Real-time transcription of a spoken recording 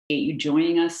You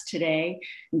joining us today,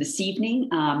 this evening.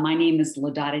 My name is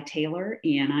LaDotta Taylor,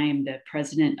 and I am the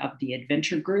president of the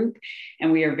Adventure Group.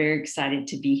 And we are very excited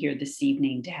to be here this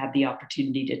evening to have the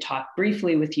opportunity to talk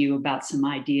briefly with you about some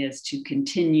ideas to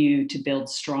continue to build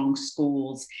strong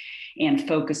schools and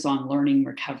focus on learning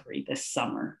recovery this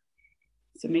summer.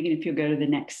 So Megan, if you'll go to the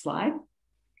next slide.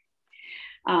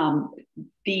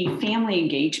 The Family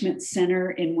Engagement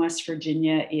Center in West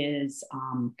Virginia is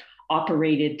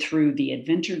operated through the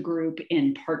Adventure Group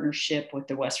in partnership with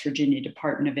the West Virginia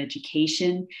Department of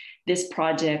Education. This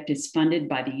project is funded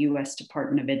by the U.S.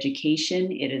 Department of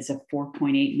Education. It is a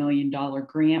 $4.8 million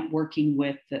grant working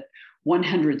with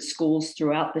 100 schools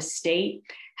throughout the state.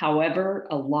 However,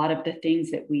 a lot of the things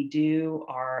that we do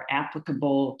are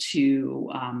applicable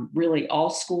to really all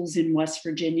schools in West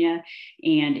Virginia.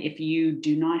 And if you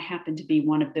do not happen to be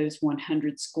one of those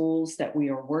 100 schools that we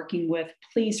are working with,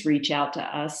 please reach out to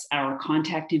us. Our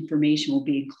contact information will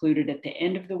be included at the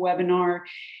end of the webinar.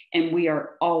 And we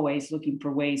are always looking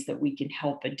for ways that we can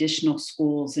help additional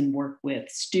schools and work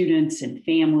with students and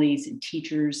families and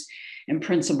teachers and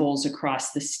principals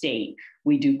across the state.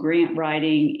 We do grant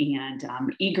writing, and I'm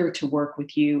eager to work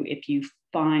with you if you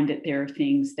find that there are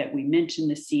things that we mentioned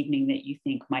this evening that you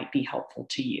think might be helpful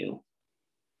to you.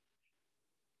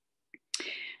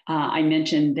 I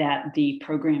mentioned that the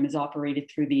program is operated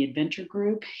through the Adventure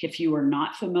Group. If you are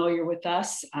not familiar with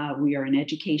us, we are an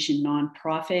education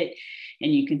nonprofit,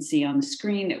 and you can see on the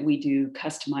screen that we do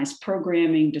customized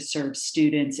programming to serve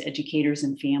students, educators,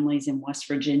 and families in West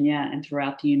Virginia and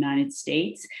throughout the United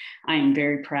States. I am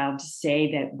very proud to say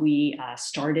that we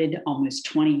started almost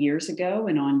 20 years ago,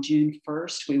 and on June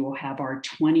 1st, we will have our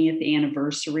 20th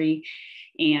anniversary.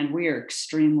 And we are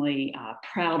extremely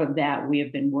proud of that. We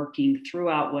have been working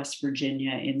throughout West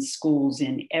Virginia in schools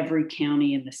in every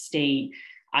county in the state.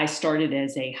 I started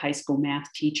as a high school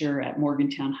math teacher at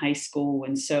Morgantown High School.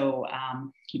 And so,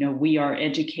 we are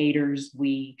educators.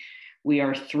 We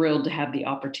are thrilled to have the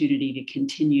opportunity to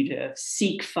continue to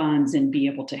seek funds and be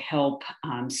able to help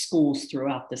schools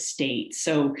throughout the state.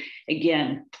 So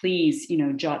again, please,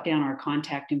 jot down our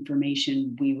contact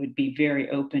information. We would be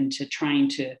very open to trying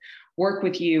to work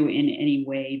with you in any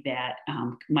way that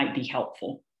might be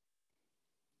helpful.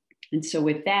 And so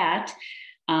with that,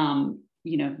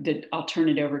 I'll turn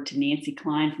it over to Nancy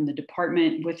Klein from the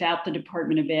department. Without the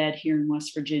Department of Ed here in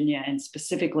West Virginia, and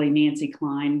specifically Nancy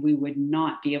Klein, we would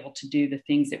not be able to do the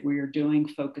things that we are doing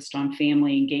focused on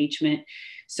family engagement.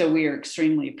 So we are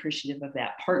extremely appreciative of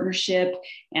that partnership.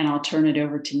 And I'll turn it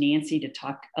over to Nancy to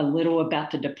talk a little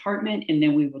about the department, and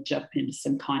then we will jump into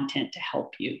some content to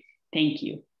help you. Thank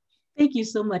you. Thank you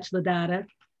so much, LaDotta.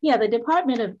 Yeah, the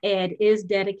Department of Ed is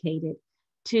dedicated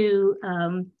to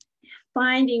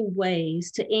finding ways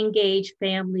to engage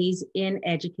families in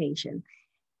education.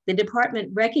 The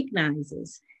department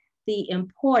recognizes the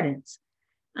importance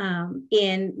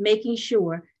in making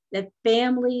sure that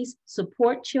families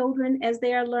support children as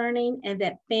they are learning, and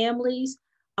that families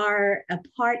are a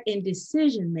part in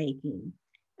decision-making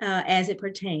as it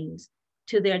pertains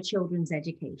to their children's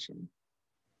education.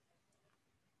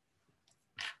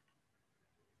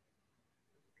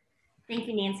 Thank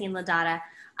you, Nancy and LaDotta.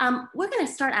 We're going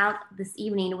to start out this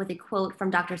evening with a quote from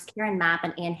Drs. Karen Mapp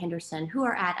and Ann Henderson, who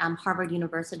are at Harvard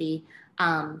University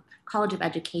College of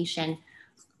Education.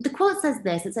 The quote says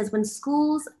this: it says, "When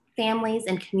schools, families,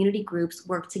 and community groups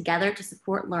work together to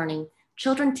support learning,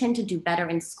 children tend to do better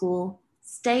in school,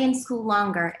 stay in school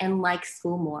longer, and like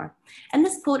school more." And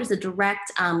this quote is a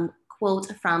direct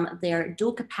quote from their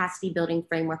dual capacity building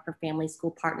framework for family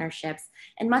school partnerships.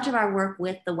 And much of our work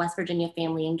with the West Virginia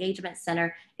Family Engagement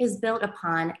Center is built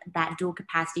upon that dual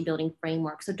capacity building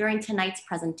framework. So during tonight's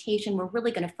presentation, we're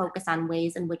really going to focus on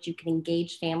ways in which you can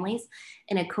engage families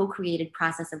in a co-created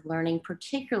process of learning,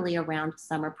 particularly around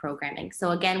summer programming. So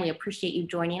again, we appreciate you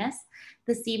joining us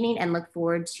this evening and look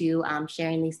forward to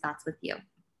sharing these thoughts with you.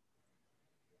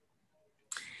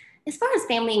 As far as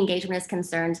family engagement is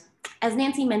concerned, as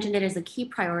Nancy mentioned, it is a key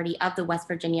priority of the West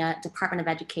Virginia Department of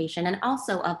Education and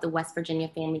also of the West Virginia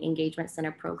Family Engagement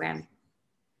Center program.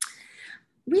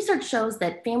 Research shows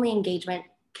that family engagement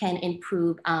can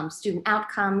improve student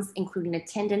outcomes, including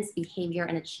attendance, behavior,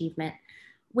 and achievement.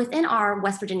 Within our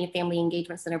West Virginia Family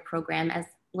Engagement Center program, as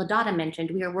LaDotta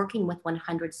mentioned, we are working with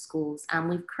 100 schools.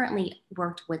 We've currently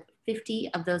worked with 50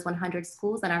 of those 100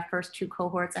 schools in our first 2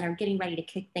 cohorts and are getting ready to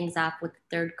kick things off with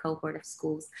the 3rd cohort of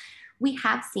schools. We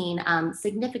have seen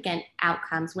significant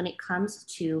outcomes when it comes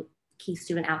to key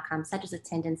student outcomes such as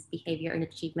attendance, behavior, and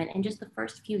achievement in just the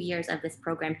first few years of this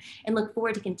program, and look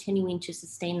forward to continuing to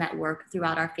sustain that work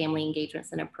throughout our Family Engagement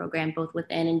Center program, both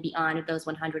within and beyond of those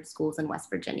 100 schools in West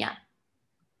Virginia.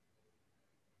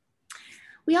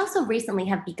 We also recently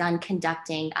have begun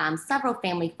conducting several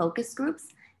family focus groups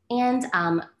and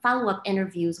follow-up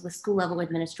interviews with school level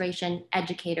administration,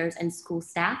 educators, and school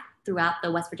staff throughout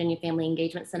the West Virginia Family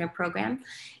Engagement Center program.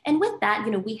 And with that,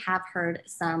 we have heard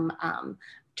some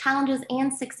challenges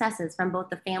and successes from both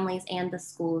the families and the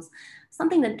schools.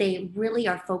 Something that they really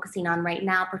are focusing on right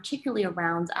now, particularly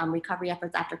around recovery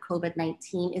efforts after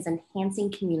COVID-19, is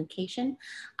enhancing communication.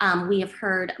 We have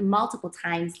heard multiple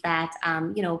times that,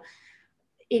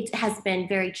 it has been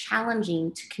very challenging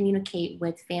to communicate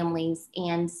with families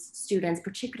and students,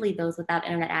 particularly those without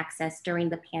internet access during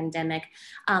the pandemic.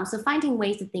 So finding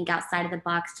ways to think outside of the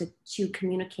box to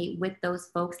communicate with those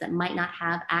folks that might not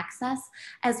have access,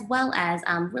 as well as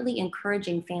really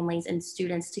encouraging families and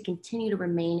students to continue to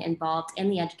remain involved in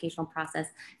the educational process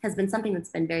has been something that's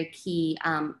been very key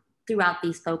throughout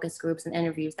these focus groups and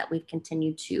interviews that we've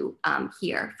continued to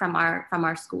hear from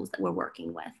our schools that we're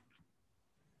working with.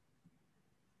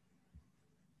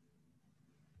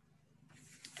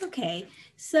 Okay,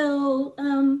 so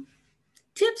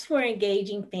tips for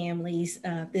engaging families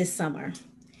this summer.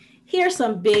 Here are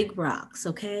some big rocks,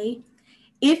 okay?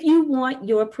 If you want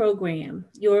your program,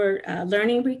 your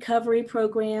learning recovery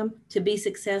program to be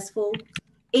successful,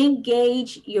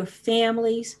 engage your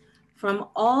families from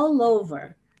all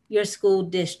over your school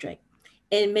district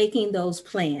in making those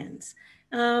plans.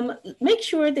 Make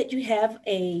sure that you have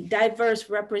a diverse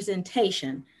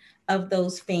representation of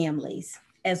those families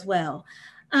as well.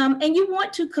 And you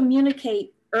want to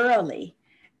communicate early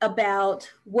about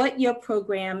what your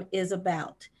program is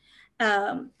about.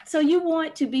 So you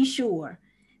want to be sure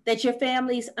that your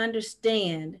families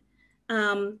understand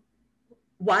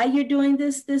why you're doing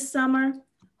this summer,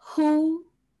 who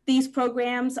these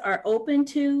programs are open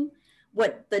to,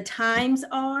 what the times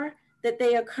are that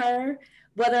they occur,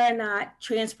 whether or not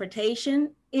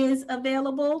transportation is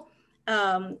available,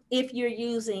 if you're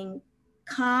using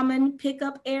common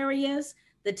pickup areas,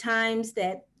 the times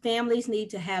that families need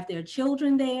to have their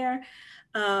children there.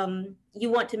 You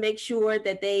want to make sure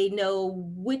that they know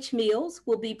which meals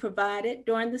will be provided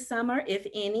during the summer, if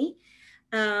any.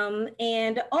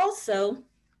 And also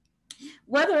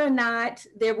whether or not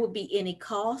there will be any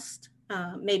cost,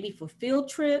 maybe for field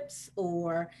trips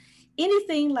or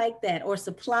anything like that, or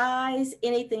supplies,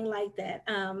 anything like that.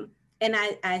 And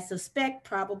I suspect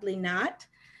probably not.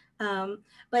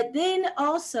 But then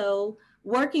also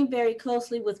working very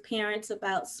closely with parents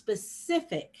about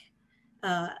specific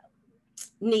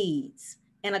needs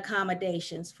and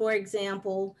accommodations. For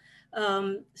example,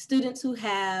 students who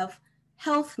have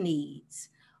health needs,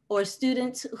 or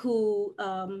students who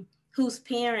whose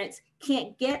parents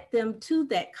can't get them to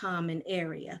that common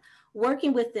area,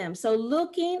 working with them. So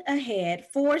looking ahead,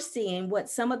 foreseeing what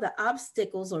some of the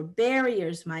obstacles or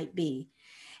barriers might be,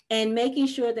 and making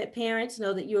sure that parents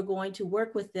know that you're going to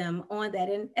work with them on that.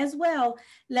 And as well,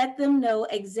 let them know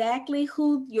exactly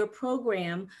who your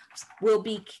program will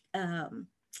be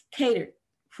catered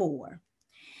for.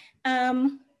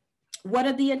 What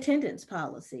are the attendance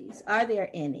policies? Are there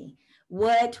any?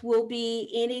 What will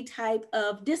be any type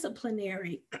of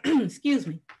disciplinary, excuse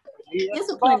me,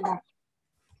 disciplinary,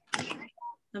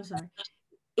 I'm sorry.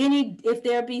 If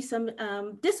there be some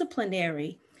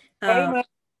disciplinary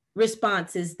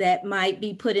responses that might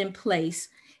be put in place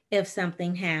if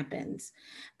something happens,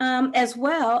 as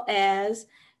well as,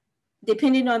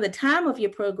 depending on the time of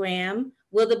your program,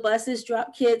 will the buses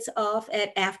drop kids off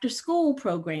at after school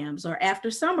programs or after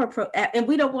summer, and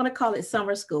we don't want to call it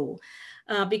summer school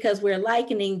because we're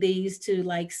likening these to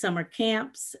like summer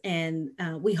camps, and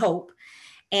we hope,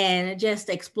 and just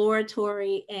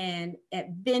exploratory and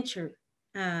adventure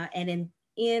and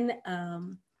in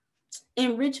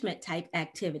enrichment type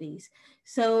activities.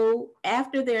 So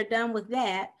after they're done with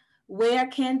that, where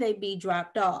can they be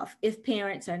dropped off if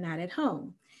parents are not at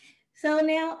home? So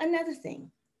now another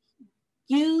thing,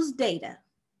 use data.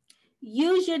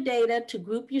 Use your data to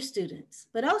group your students,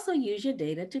 but also use your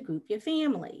data to group your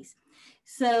families.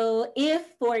 So if,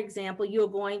 for example, you're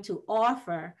going to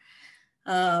offer,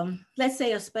 let's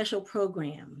say, a special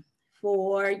program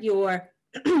for your,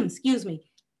 excuse me,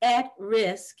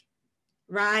 at-risk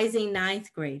rising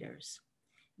ninth graders,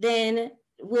 then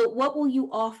what will you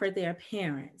offer their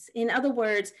parents? In other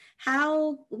words,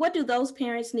 what do those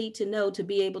parents need to know to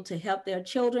be able to help their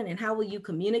children, and how will you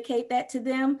communicate that to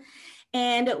them?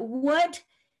 And what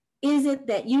is it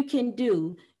that you can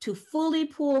do to fully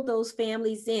pull those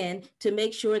families in to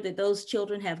make sure that those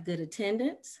children have good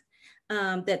attendance,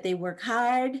 that they work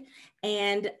hard,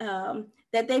 and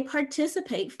that they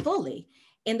participate fully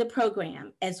in the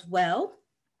program as well?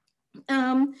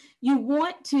 You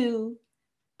want to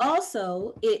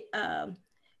also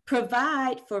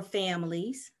Provide for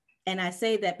families, and I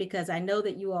say that because I know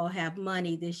that you all have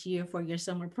money this year for your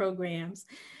summer programs,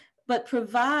 but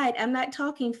provide, I'm not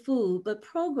talking food, but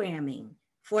programming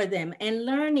for them and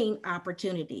learning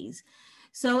opportunities.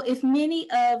 So if many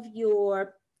of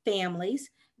your families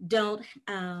don't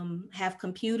have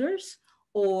computers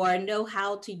or know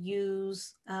how to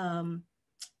use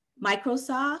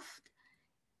Microsoft,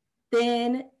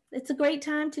 then it's a great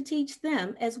time to teach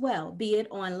them as well, be it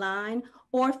online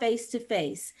or face to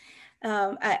face.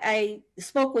 I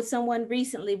spoke with someone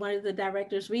recently, one of the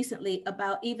directors recently,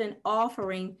 about even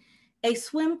offering a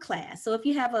swim class. So if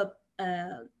you have a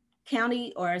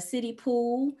county or a city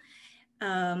pool,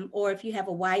 or if you have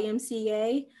a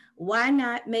YMCA, why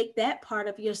not make that part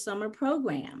of your summer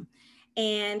program?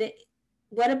 And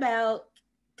what about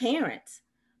parents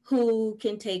who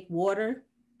can take water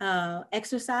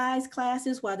exercise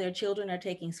classes while their children are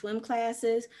taking swim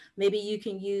classes? Maybe you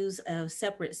can use a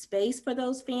separate space for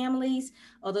those families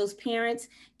or those parents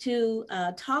to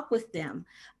talk with them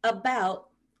about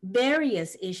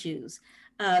various issues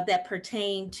that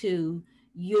pertain to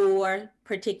your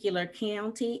particular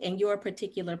county and your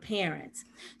particular parents.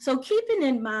 So keeping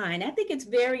in mind, I think it's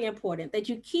very important that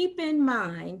you keep in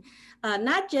mind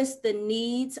not just the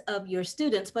needs of your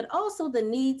students, but also the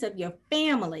needs of your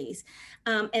families.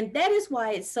 And that is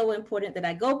why it's so important that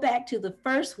I go back to the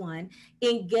first one,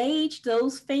 engage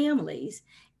those families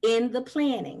in the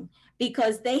planning,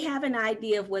 because they have an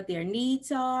idea of what their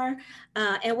needs are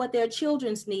and what their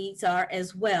children's needs are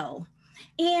as well.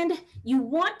 And you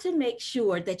want to make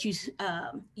sure that you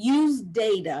use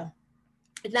data,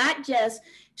 not just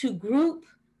to group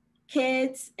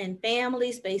kids and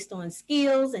families based on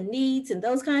skills and needs and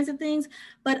those kinds of things,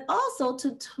 but also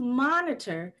to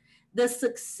monitor the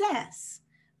success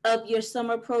of your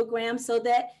summer program so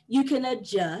that you can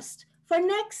adjust for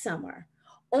next summer,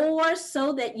 or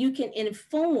so that you can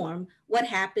inform what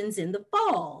happens in the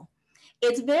fall.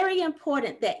 It's very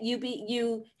important that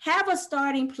you have a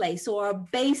starting place or a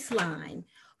baseline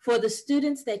for the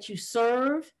students that you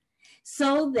serve,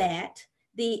 so that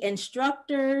the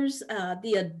instructors,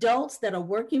 the adults that are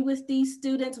working with these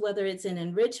students, whether it's in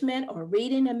enrichment or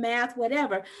reading and math,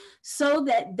 whatever, so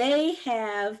that they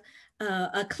have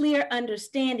a clear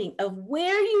understanding of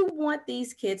where you want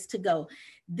these kids to go.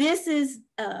 This is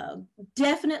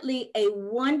definitely a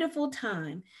wonderful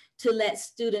time to let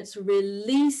students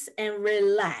release and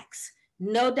relax.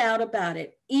 No doubt about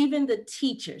it. Even the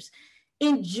teachers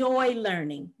enjoy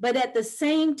learning, but at the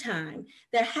same time,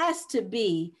 there has to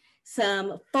be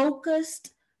some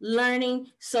focused learning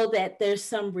so that there's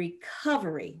some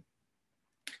recovery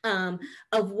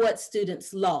of what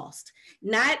students lost.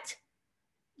 Not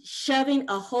shoving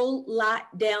a whole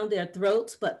lot down their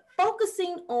throats, but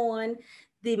focusing on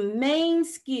the main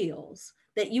skills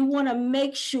that you want to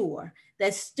make sure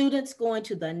that students going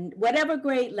to the whatever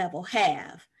grade level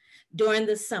have during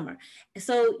the summer.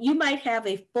 So you might have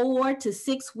a 4 to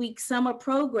 6 week summer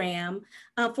program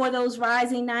for those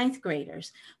rising ninth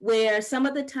graders, where some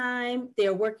of the time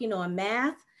they're working on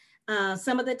math,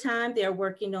 some of the time they're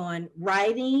working on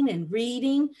writing and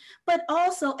reading, but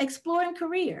also exploring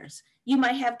careers. You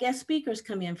might have guest speakers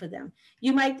come in for them.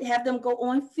 You might have them go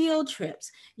on field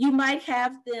trips. You might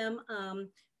have them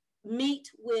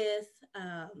meet with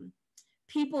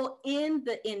people in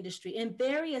the industry, in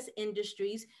various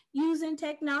industries, using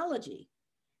technology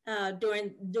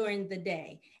during the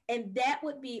day. And that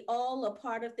would be all a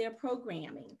part of their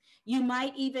programming. You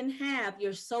might even have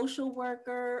your social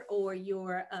worker or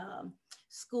your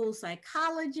school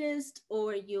psychologist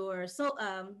or your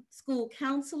school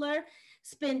counselor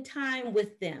spend time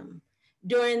with them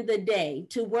during the day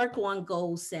to work on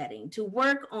goal setting, to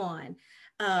work on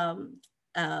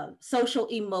social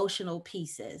emotional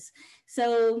pieces.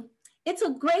 So it's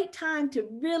a great time to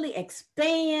really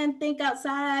expand, think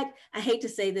outside. I hate to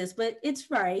say this, but it's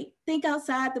right. Think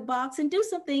outside the box and do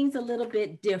some things a little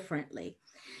bit differently.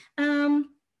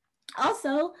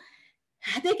 Also,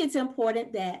 I think it's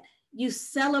important that you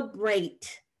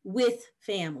celebrate with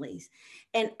families.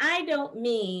 And I don't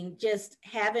mean just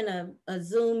having a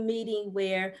Zoom meeting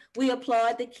where we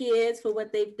applaud the kids for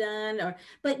what they've done,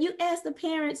 but you ask the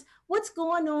parents, what's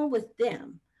going on with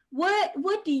them?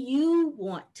 What do you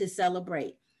want to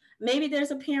celebrate? Maybe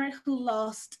there's a parent who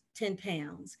lost 10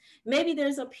 pounds. Maybe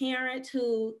there's a parent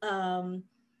who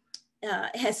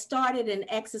has started an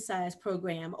exercise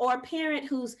program, or a parent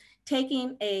who's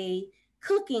taking a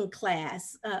cooking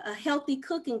class, a healthy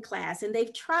cooking class, and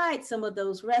they've tried some of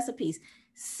those recipes.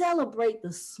 Celebrate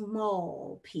the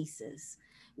small pieces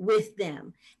with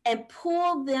them and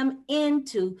pull them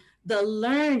into the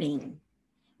learning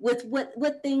with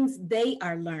what things they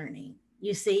are learning.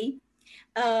 you see?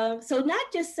 So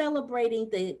not just celebrating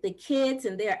the kids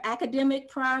and their academic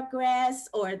progress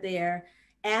or their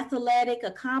athletic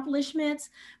accomplishments,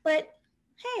 but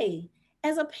hey,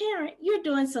 as a parent, you're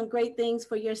doing some great things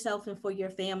for yourself and for your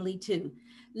family too.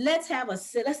 Let's have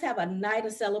a night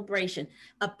of celebration,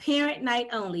 a parent night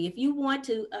only. If you want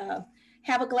to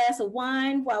have a glass of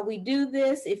wine while we do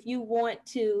this, if you want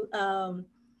to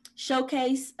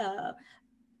showcase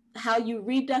how you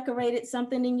redecorated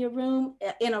something in your room,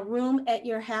 in a room at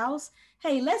your house,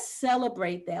 hey, let's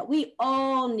celebrate that. We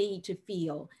all need to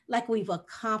feel like we've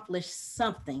accomplished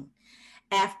something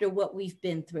after what we've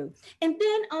been through. And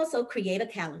then also create a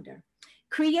calendar.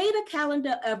 Create a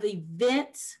calendar of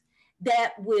events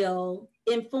that will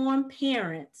inform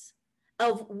parents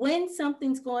of when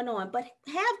something's going on, but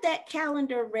have that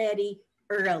calendar ready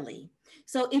early.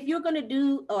 So if you're going to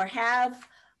do or have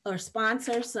or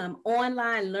sponsor some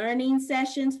online learning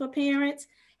sessions for parents,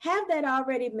 have that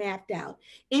already mapped out.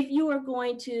 If you are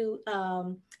going to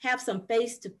have some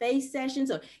face-to-face sessions,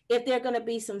 or if there are going to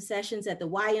be some sessions at the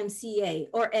YMCA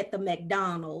or at the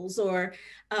McDonald's or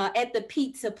at the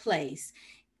pizza place,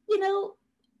 you know,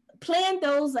 plan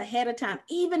those ahead of time.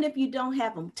 Even if you don't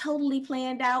have them totally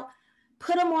planned out,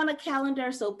 put them on a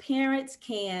calendar so parents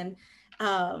can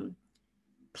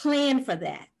plan for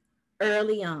that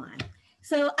early on.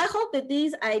 So I hope that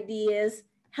these ideas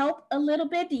help a little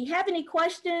bit. Do you have any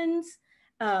questions?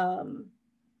 Do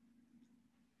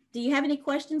you have any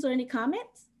questions or any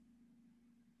comments?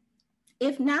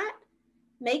 If not,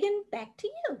 Megan, back to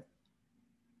you.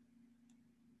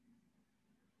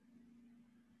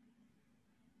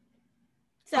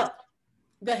 So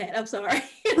go ahead, I'm sorry.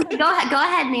 Go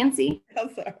ahead, Nancy. I'm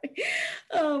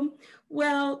sorry.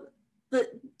 Well,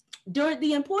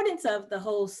 the importance of the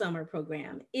whole summer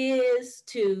program is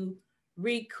to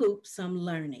recoup some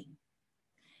learning.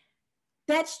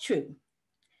 That's true,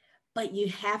 but you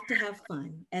have to have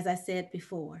fun, as I said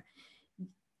before.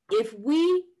 If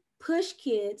we push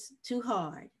kids too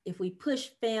hard, if we push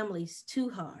families too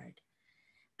hard,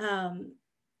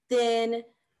 then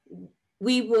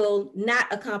we will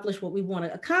not accomplish what we want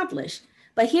to accomplish.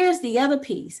 But here's the other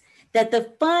piece, that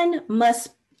the fun must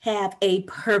have a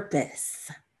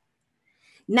purpose.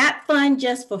 Not fun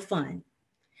just for fun.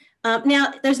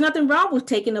 Now, there's nothing wrong with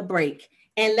taking a break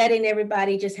and letting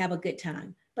everybody just have a good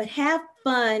time, but have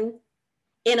fun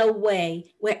in a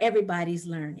way where everybody's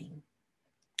learning.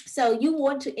 So you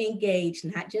want to engage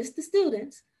not just the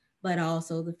students, but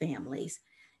also the families,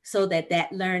 so that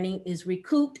that learning is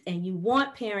recouped, and you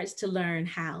want parents to learn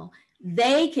how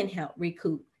they can help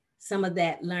recoup some of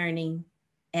that learning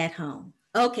at home.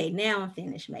 Okay, now I'm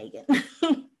finished, Megan.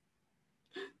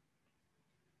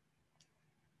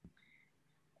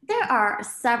 There are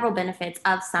several benefits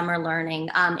of summer learning,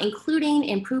 including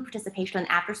improved participation in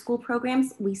after-school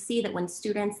programs. We see that when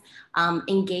students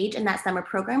engage in that summer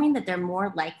programming, that they're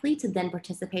more likely to then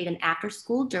participate in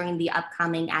after-school during the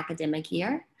upcoming academic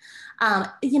year.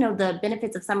 You know, the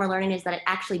benefits of summer learning is that it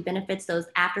actually benefits those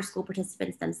after-school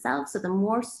participants themselves. So the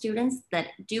more students that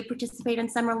do participate in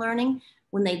summer learning,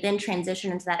 when they then transition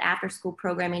into that after-school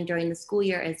programming during the school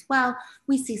year as well,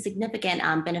 we see significant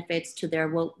benefits to their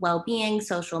well-being,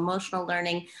 social emotional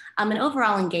learning, and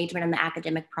overall engagement in the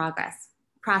academic process.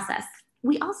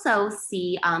 We also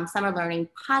see summer learning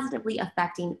positively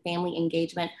affecting family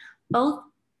engagement, both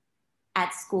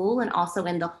at school and also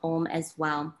in the home as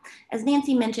well. As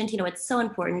Nancy mentioned, you know, it's so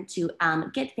important to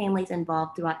get families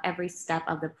involved throughout every step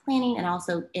of the planning and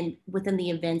also within the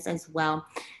events as well.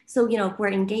 So, you know, if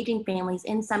we're engaging families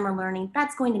in summer learning,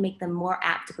 that's going to make them more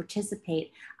apt to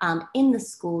participate in the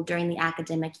school during the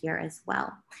academic year as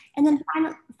well. And then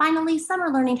finally, summer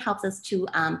learning helps us to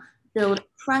build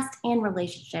trust and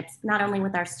relationships, not only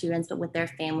with our students, but with their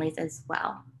families as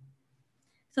well.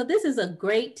 So this is a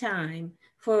great time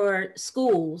for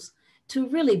schools to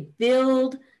really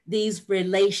build these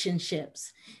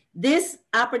relationships. This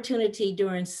opportunity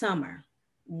during summer,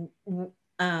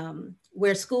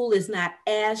 where school is not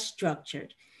as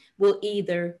structured, will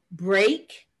either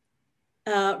break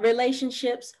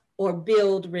relationships or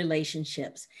build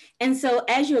relationships. And so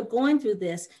as you're going through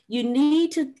this, you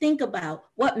need to think about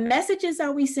what messages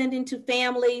are we sending to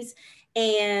families,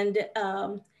 and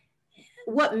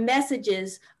what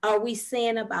messages are we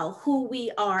saying about who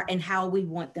we are and how we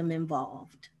want them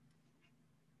involved?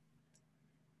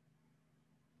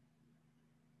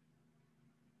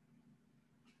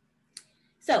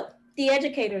 So the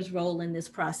educator's role in this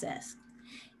process.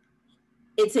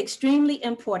 It's extremely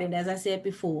important, as I said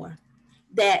before,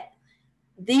 that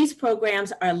these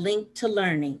programs are linked to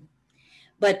learning,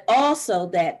 but also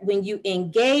that when you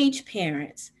engage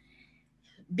parents,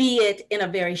 be it in a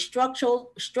very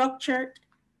structured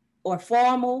or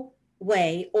formal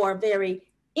way, or a very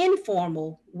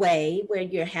informal way where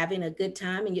you're having a good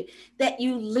time, and that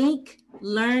you link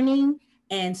learning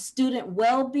and student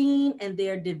well-being and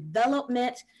their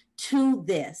development to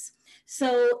this.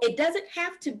 So it doesn't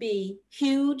have to be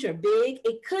huge or big.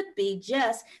 It could be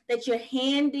just that you're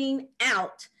handing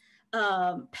out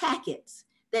packets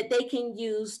that they can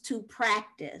use to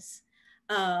practice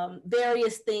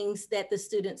various things that the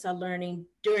students are learning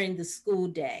during the school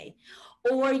day.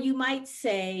 Or you might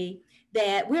say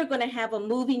that we're going to have a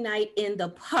movie night in the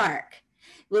park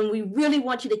when we really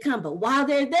want you to come. But while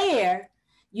they're there,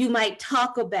 you might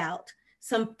talk about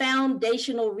some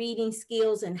foundational reading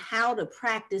skills and how to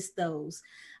practice those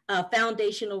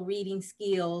foundational reading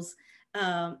skills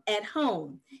at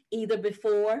home, either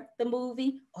before the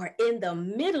movie or in the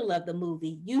middle of the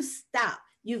movie. You stop.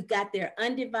 You've got their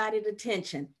undivided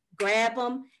attention. Grab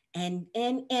them and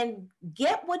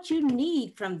get what you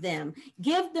need from them.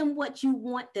 Give them what you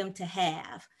want them to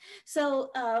have.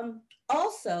 So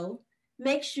also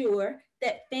make sure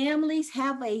that families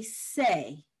have a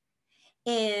say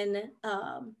in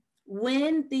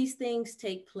when these things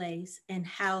take place and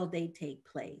how they take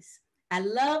place. I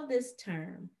love this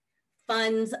term,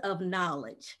 funds of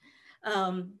knowledge.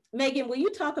 Megan, will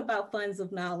you talk about funds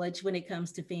of knowledge when it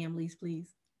comes to families,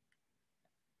 please?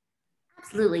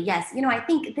 Absolutely, yes. You know, I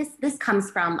think this comes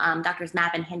from Drs.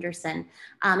 Mapp and Henderson.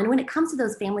 And when it comes to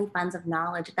those family funds of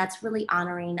knowledge, that's really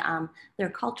honoring their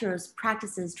cultures,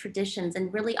 practices, traditions,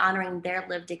 and really honoring their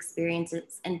lived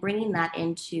experiences and bringing that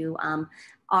into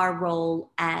our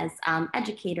role as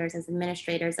educators, as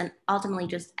administrators, and ultimately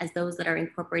just as those that are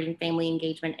incorporating family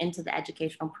engagement into the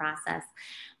educational process.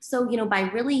 So, you know, by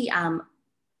really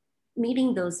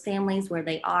meeting those families where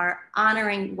they are,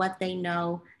 honoring what they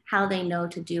know, how they know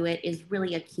to do it is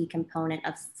really a key component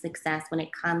of success when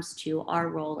it comes to our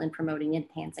role in promoting and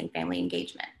enhancing family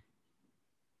engagement.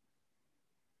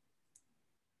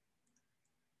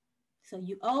 So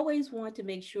you always want to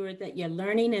make sure that your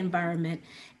learning environment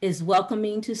is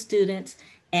welcoming to students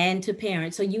and to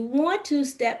parents. So you want to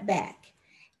step back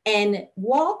and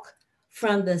walk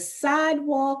from the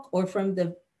sidewalk or from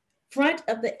the front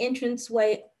of the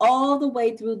entranceway all the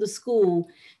way through the school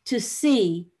to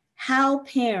see how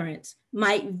parents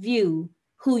might view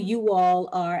who you all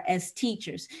are as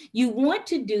teachers. You want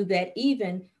to do that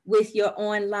even with your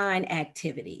online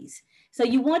activities. So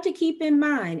you want to keep in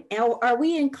mind, are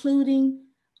we including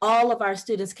all of our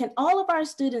students? Can all of our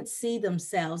students see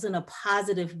themselves in a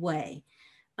positive way?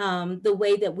 The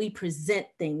way that we present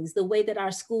things, the way that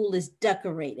our school is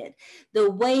decorated, the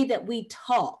way that we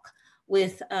talk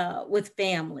with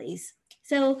families.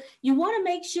 So you want to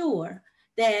make sure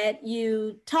that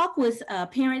you talk with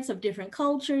parents of different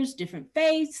cultures, different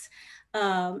faiths,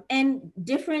 and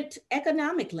different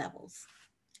economic levels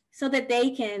so that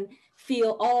they can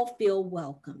all feel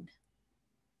welcomed.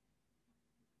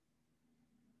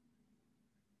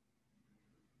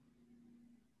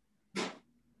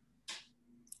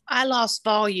 I lost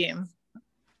volume.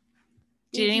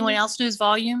 Did anyone else lose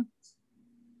volume?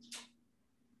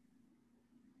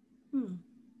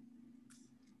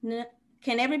 No.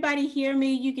 Can everybody hear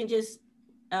me? You can just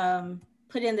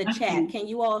put in the chat. Can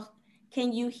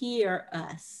you hear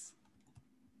us?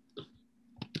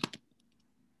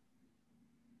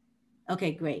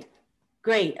 Okay, great.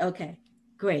 Okay,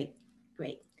 great.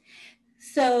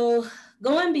 So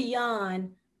going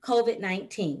beyond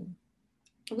COVID-19,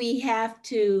 we have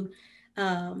to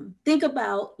think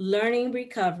about learning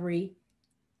recovery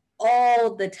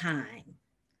all the time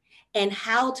and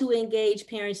how to engage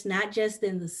parents, not just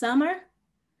in the summer,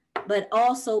 but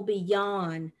also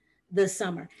beyond the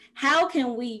summer. How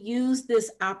can we use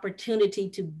this opportunity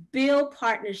to build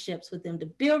partnerships with them, to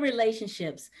build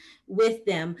relationships with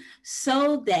them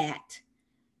so that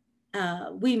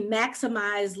we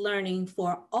maximize learning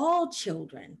for all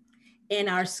children in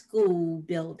our school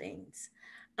buildings?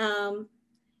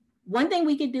 One thing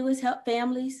we could do is help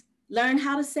families learn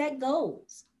how to set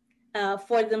goals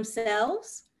for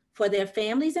themselves, for their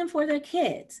families, and for their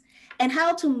kids, and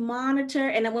how to monitor.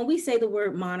 And when we say the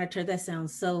word monitor, that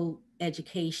sounds so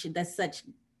education, that's such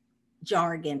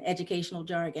jargon, educational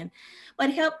jargon, but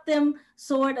help them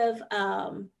sort of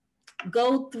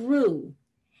go through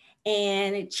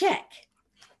and check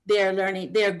their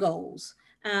learning, their goals.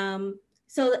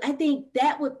 So I think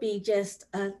that would be just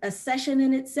a session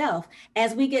in itself.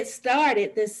 As we get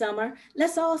started this summer,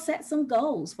 let's all set some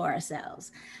goals for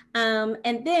ourselves.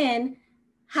 And then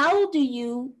how do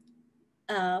you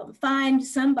find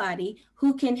somebody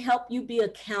who can help you be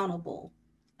accountable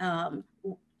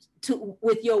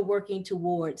with your working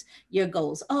towards your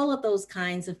goals, all of those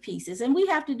kinds of pieces. And we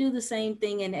have to do the same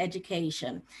thing in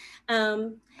education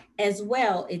as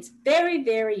well. It's very,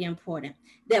 very important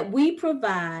that we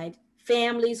provide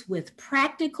families with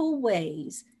practical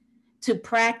ways to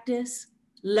practice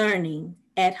learning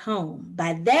at home.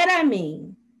 By that, I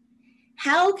mean,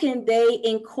 how can they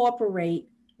incorporate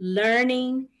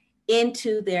learning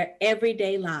into their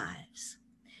everyday lives?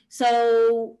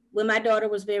 So when my daughter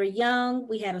was very young,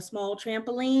 we had a small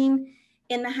trampoline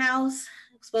in the house.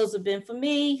 It's supposed to have been for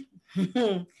me,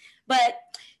 but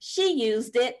she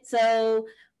used it. So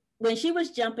when she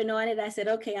was jumping on it, I said,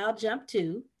 okay, I'll jump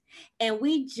too. And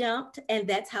we jumped, and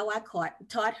that's how I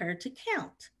taught her to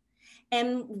count.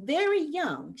 And very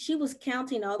young, she was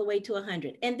counting all the way to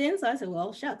 100. And then so I said,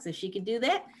 well, shucks, if she can do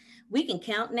that, we can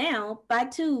count now by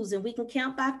 2s and we can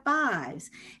count by 5s.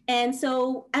 And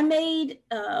so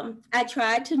I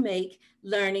tried to make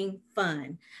learning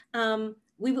fun.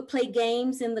 We would play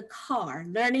games in the car,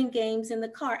 learning games in the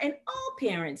car, and all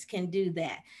parents can do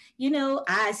that. You know,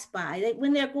 I Spy,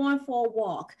 when they're going for a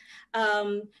walk,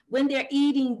 when they're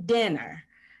eating dinner.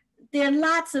 There are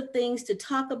lots of things to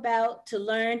talk about, to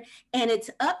learn, and it's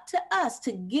up to us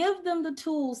to give them the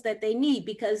tools that they need,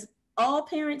 because all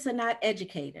parents are not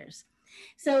educators.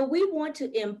 So we want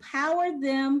to empower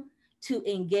them to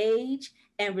engage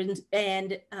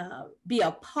and be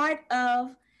a part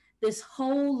of this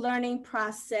whole learning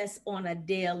process on a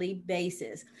daily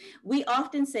basis. We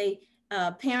often say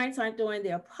parents aren't doing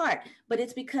their part, but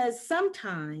it's because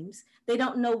sometimes they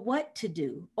don't know what to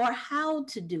do or how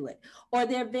to do it, or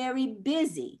they're very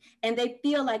busy and they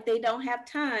feel like they don't have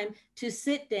time to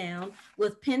sit down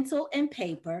with pencil and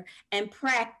paper and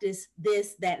practice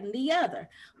this, that, and the other,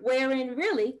 wherein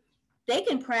really they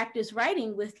can practice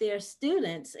writing with their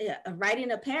students,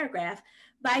 writing a paragraph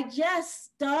by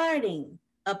just starting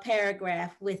a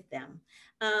paragraph with them,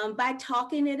 by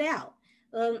talking it out.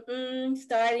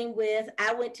 Starting with,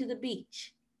 I went to the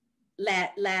beach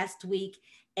last week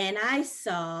and I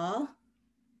saw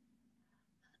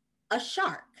a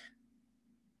shark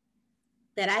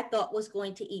that I thought was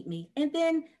going to eat me. And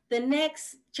then the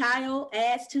next child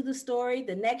adds to the story,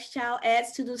 the next child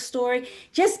adds to the story.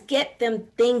 Just get them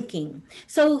thinking.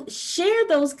 So share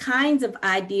those kinds of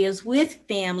ideas with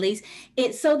families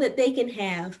so that they can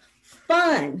have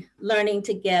fun learning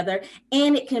together,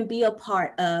 and it can be a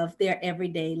part of their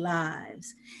everyday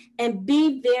lives. And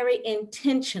be very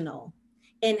intentional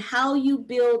in how you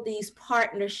build these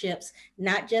partnerships,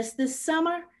 not just this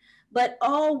summer, but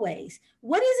always.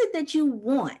 What is it that you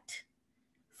want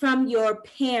from your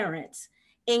parents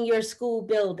in your school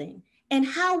building? And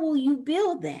how will you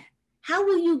build that? How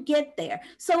will you get there?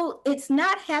 So it's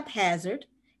not haphazard.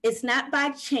 It's not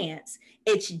by chance.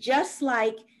 It's just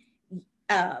like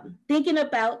thinking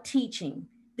about teaching.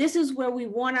 This is where we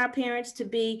want our parents to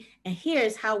be, and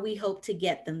here's how we hope to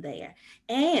get them there.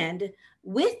 And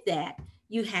with that,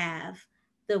 you have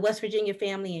the West Virginia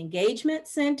Family Engagement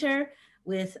Center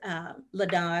with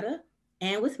LaDonna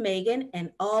and with Megan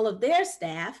and all of their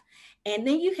staff. And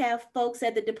then you have folks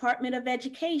at the Department of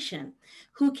Education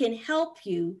who can help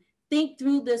you think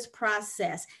through this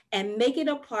process and make it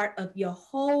a part of your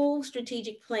whole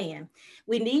strategic plan.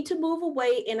 We need to move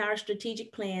away in our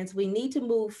strategic plans. We need to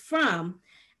move from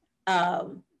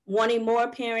wanting more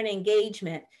parent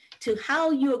engagement to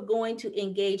how you're going to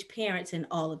engage parents in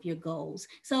all of your goals.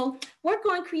 So work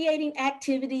on creating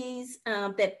activities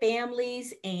that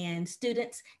families and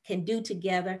students can do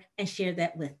together and share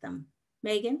that with them.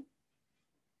 Megan?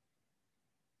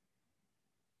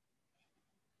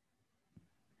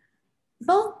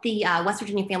 Both the West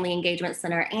Virginia Family Engagement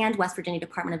Center and West Virginia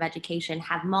Department of Education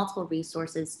have multiple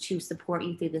resources to support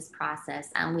you through this process.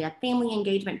 We have family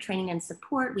engagement training and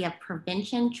support. We have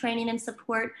prevention training and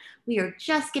support. We are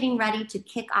just getting ready to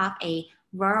kick off a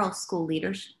rural school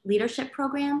leadership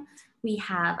program. We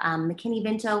have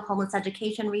McKinney-Vento Homeless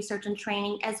Education Research and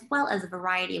Training, as well as a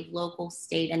variety of local,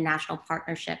 state, and national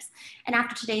partnerships. And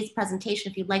after today's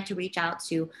presentation, if you'd like to reach out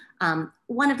to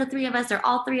one of the three of us or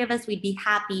all three of us, we'd be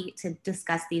happy to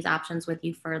discuss these options with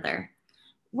you further.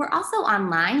 We're also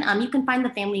online. You can find the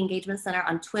Family Engagement Center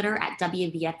on Twitter at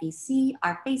WVFEC.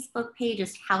 Our Facebook page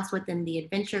is House Within the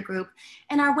Adventure Group,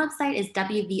 and our website is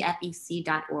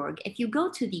WVFEC.org. If you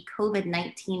go to the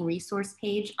COVID-19 resource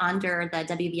page under the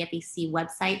WVFEC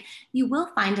website, you will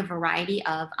find a variety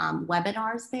of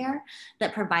webinars there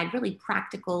that provide really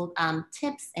practical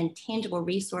tips and tangible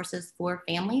resources for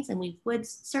families, and we would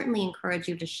certainly encourage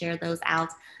you to share those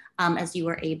out as you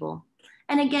are able.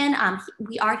 And again,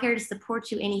 we are here to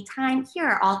support you anytime. Here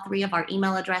are all three of our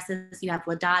email addresses. You have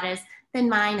Ladada's, then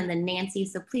mine, and then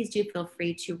Nancy's. So please do feel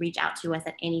free to reach out to us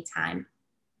at any time.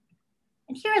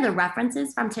 And here are the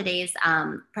references from today's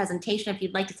presentation. If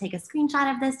you'd like to take a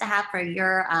screenshot of this to have for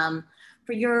your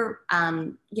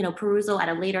perusal at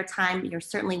a later time, you're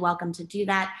certainly welcome to do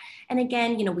that. And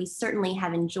again, we certainly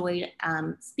have enjoyed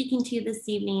speaking to you this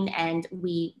evening, and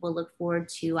we will look forward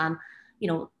to,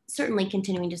 certainly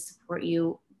continuing to support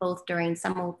you both during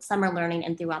summer learning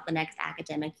and throughout the next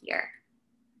academic year.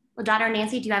 Ladada or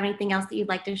Nancy, do you have anything else that you'd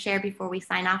like to share before we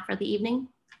sign off for the evening?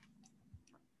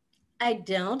 I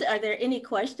don't. Are there any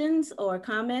questions or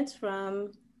comments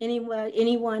from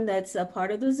anyone that's a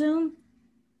part of the Zoom?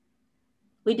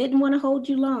 We didn't want to hold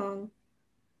you long.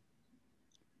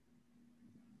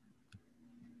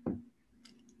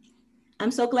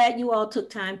 I'm so glad you all took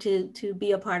time to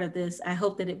be a part of this. I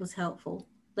hope that it was helpful.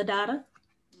 Ladada?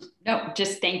 No,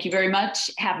 just thank you very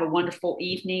much. Have a wonderful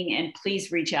evening, and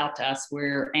please reach out to us.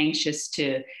 We're anxious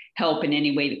to help in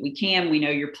any way that we can. We know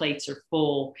your plates are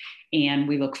full, and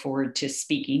we look forward to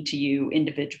speaking to you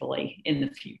individually in the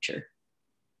future.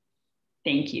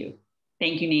 Thank you.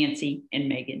 Thank you, Nancy and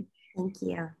Megan. Thank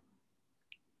you.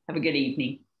 Have a good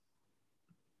evening.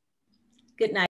 Good night.